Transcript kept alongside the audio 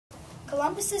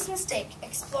Columbus's Mistake,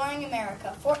 Exploring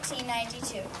America,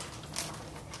 1492.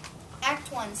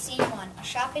 Act 1, Scene 1, A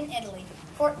Shop in Italy,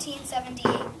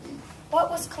 1478. What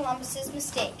was Columbus's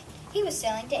mistake? He was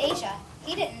sailing to Asia.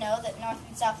 He didn't know that North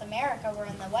and South America were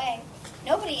in the way.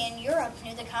 Nobody in Europe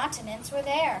knew the continents were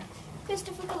there.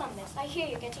 Christopher Columbus, I hear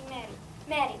you're getting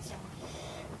married soon.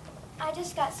 I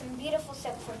just got some beautiful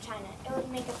silk from China. It would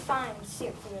make a fine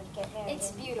suit for you to get married.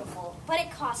 It's beautiful, but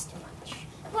it costs too much.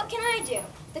 What can I do?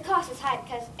 The cost is high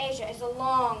because Asia is a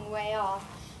long way off.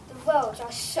 The roads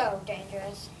are so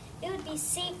dangerous. It would be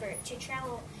safer to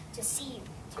travel to sea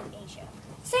to Asia.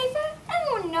 Safer?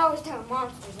 Everyone knows there are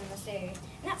monsters in the sea.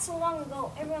 Not so long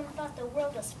ago, everyone thought the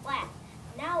world was flat.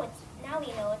 Now we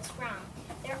know it's round.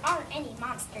 There aren't any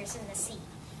monsters in the sea.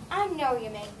 I know you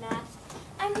make math.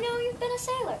 I know you've been a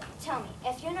sailor. Tell me,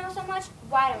 if you know so much,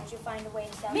 why don't you find a way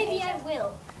to sail Maybe Asia? I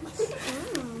will.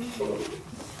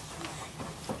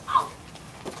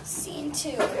 Scene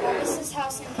 2, Columbus's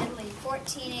house in Italy,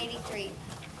 1483.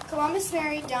 Columbus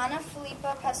married Donna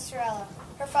Filippa Pastorella.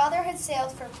 Her father had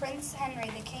sailed for Prince Henry,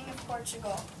 the King of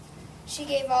Portugal. She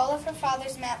gave all of her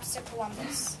father's maps to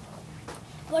Columbus.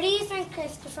 What do you think,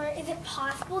 Christopher? Is it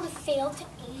possible to sail to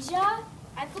Asia?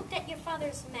 I've looked at your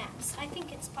father's maps. I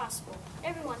think it's possible.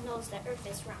 Everyone knows that Earth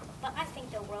is round, but I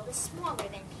think the world is smaller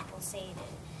than people say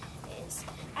it is.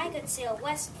 I could sail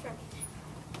west from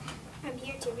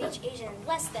here to reach Asia in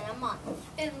less than a month.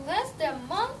 In less than a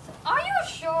month? Are you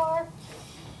sure?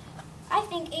 I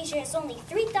think Asia is only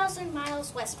 3,000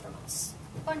 miles west from us.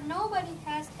 But nobody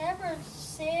has ever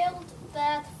sailed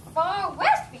that far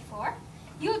west before.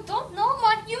 You don't know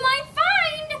what you might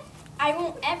find. I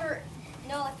won't ever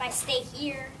know if I stay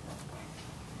here.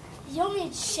 You'll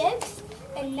need ships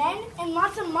and men and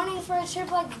lots of money for a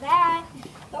trip like that.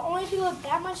 The only people with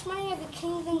that much money are the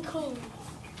kings and queens.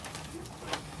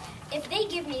 If they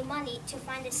give me money to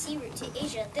find a sea route to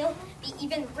Asia, they'll be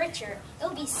even richer.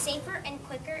 It'll be safer and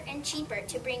quicker and cheaper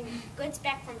to bring goods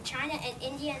back from China and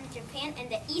India and Japan and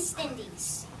the East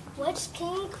Indies. Which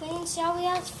king and queen shall we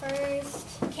ask first?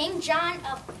 King John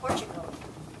of Portugal.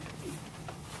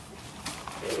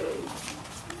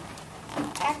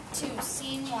 Act 2,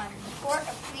 Scene 1, The Court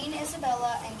of Queen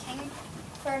Isabella and King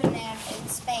Ferdinand in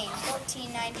Spain,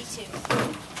 1492.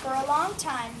 For a long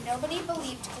time, nobody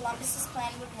believed Columbus's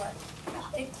plan would work.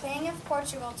 The King of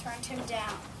Portugal turned him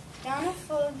down. Donna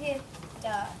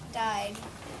Filippa died.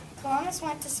 Columbus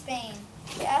went to Spain.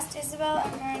 He asked Isabella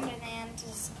and Ferdinand to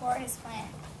support his plan.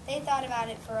 They thought about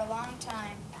it for a long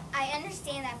time. I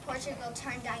understand that Portugal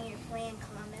turned down your plan,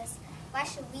 Columbus. Why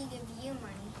should we give you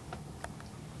money?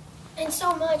 And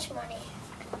so much money.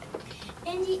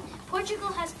 Portugal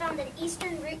has found an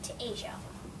eastern route to Asia.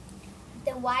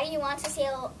 Then why do you want to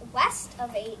sail west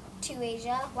of to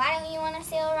Asia? Why don't you want to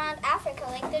sail around Africa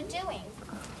like they're doing?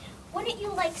 Wouldn't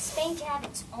you like Spain to have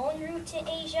its own route to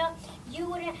Asia? You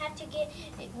wouldn't have to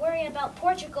worry about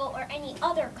Portugal or any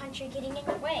other country getting in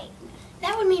your way.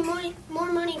 That would mean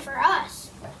more money for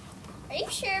us. Are you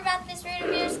sure about this route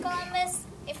of yours, Columbus?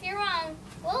 If you're wrong,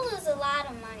 we'll lose a lot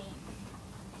of money.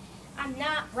 I'm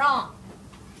not wrong.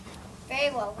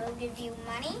 Very well, we'll give you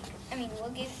money.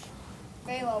 We'll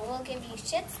give you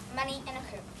ships, money, and a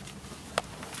crew.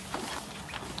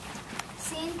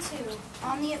 Scene 2,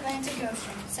 On the Atlantic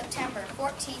Ocean, September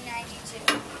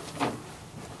 1492.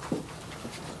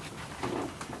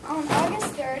 On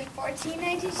August 3rd,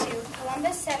 1492,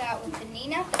 Columbus set out with the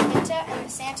Nina, the Pinta, and the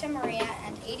Santa Maria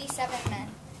and 87 men.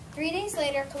 3 days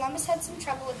later, Columbus had some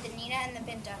trouble with the Nina and the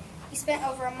Pinta. He spent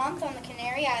over a month on the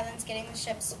Canary Islands getting the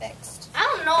ships fixed. I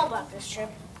don't know about this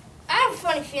trip. I have a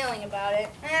funny feeling about it.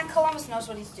 Columbus knows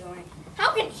what he's doing.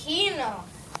 How can he know?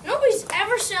 Nobody's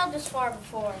ever sailed this far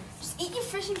before. Just eat your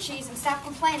fish and cheese and stop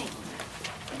complaining.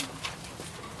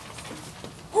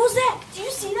 What was that? Did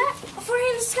you see that? A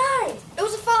flare in the sky. It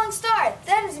was a falling star.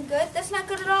 That isn't good. That's not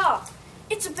good at all.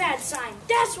 It's a bad sign.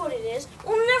 That's what it is.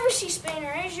 We'll never see Spain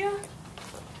or Asia.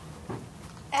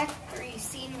 Act 3,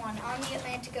 Scene 1, On the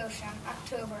Atlantic Ocean,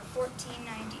 October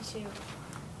 1492.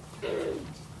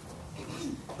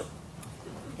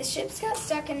 The ships got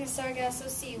stuck in the Sargasso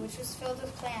Sea, which was filled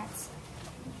with plants.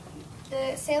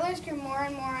 The sailors grew more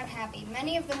and more unhappy.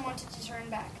 Many of them wanted to turn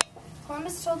back.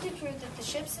 Columbus told the crew that the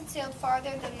ships had sailed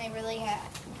farther than they really had.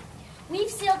 We've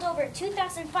sailed over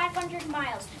 2,500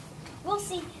 miles. We'll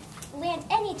see land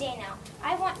any day now.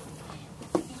 I want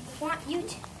you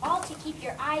all to keep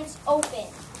your eyes open.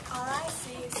 All I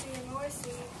see is sea and more sea.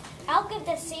 I'll give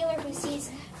the sailor who sees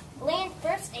land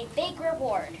first a big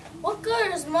reward. What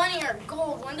good is money or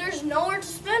gold when there's nowhere to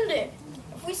spend it?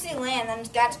 If we see land, then it's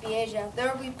got to be Asia.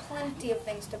 There will be plenty of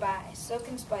things to buy, silk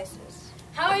and spices.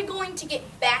 How are we going to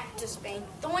get back to Spain?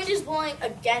 The wind is blowing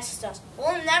against us.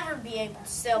 We'll never be able to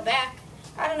sail back.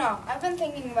 I don't know. I've been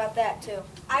thinking about that too.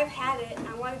 I've had it.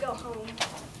 I want to go home.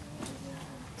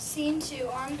 Scene 2,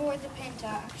 on board the Pinta,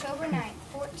 October 9th,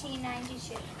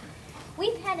 1492.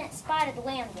 We hadn't spotted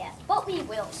land yet, but we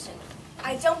will soon.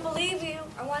 I don't believe you.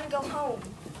 I want to go home.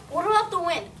 What about the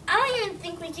wind? I don't even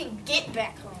think we can get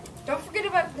back home. Don't forget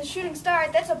about the shooting star.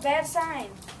 That's a bad sign.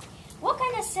 What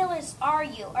kind of sailors are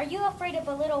you? Are you afraid of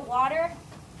a little water?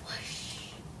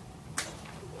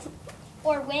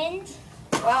 Or wind?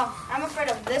 Well, I'm afraid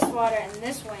of this water and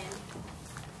this wind.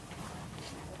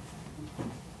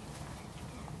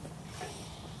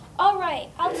 All right,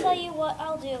 I'll tell you what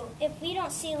I'll do. If we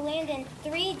don't see land in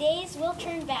 3 days, we'll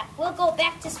turn back. We'll go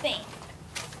back to Spain.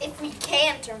 If we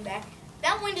can turn back,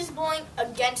 that wind is blowing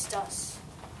against us.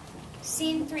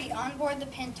 Scene 3, on board the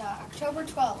Pinta, October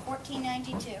 12th,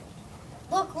 1492.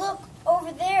 Look,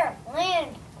 over there.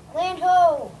 Land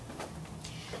ho.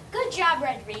 Good job,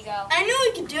 Rodrigo. I knew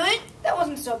we could do it. That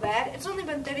wasn't so bad. It's only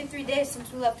been 33 days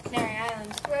since we left the Canary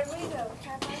Islands. Rodrigo,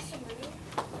 can I buy some money?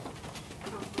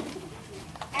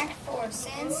 Act 4,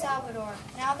 San Salvador,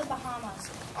 now the Bahamas,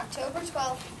 October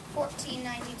 12th,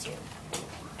 1492.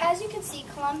 As you can see,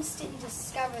 Columbus didn't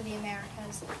discover the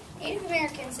Americas. Native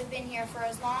Americans have been here for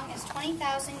as long as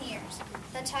 20,000 years.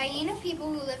 The Taino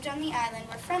people who lived on the island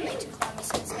were friendly to Columbus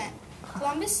and his men.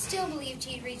 Columbus still believed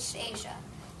he'd reached Asia.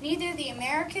 Neither the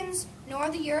Americans nor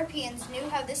the Europeans knew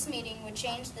how this meeting would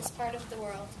change this part of the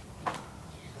world.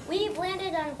 We've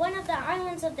landed on one of the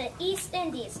islands of the East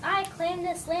Indies. I claim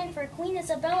this land for Queen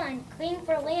Isabella and claim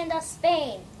for land of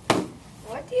Spain.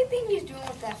 What do you think he's doing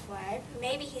with that flag?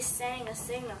 Maybe he's sending a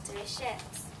signal to his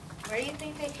ships. Where do you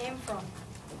think they came from?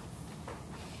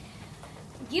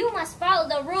 You must follow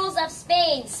the rules of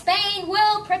Spain. Spain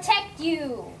will protect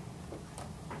you.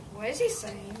 What is he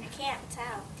saying? I can't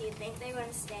tell. Do you think they're going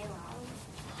to stay long?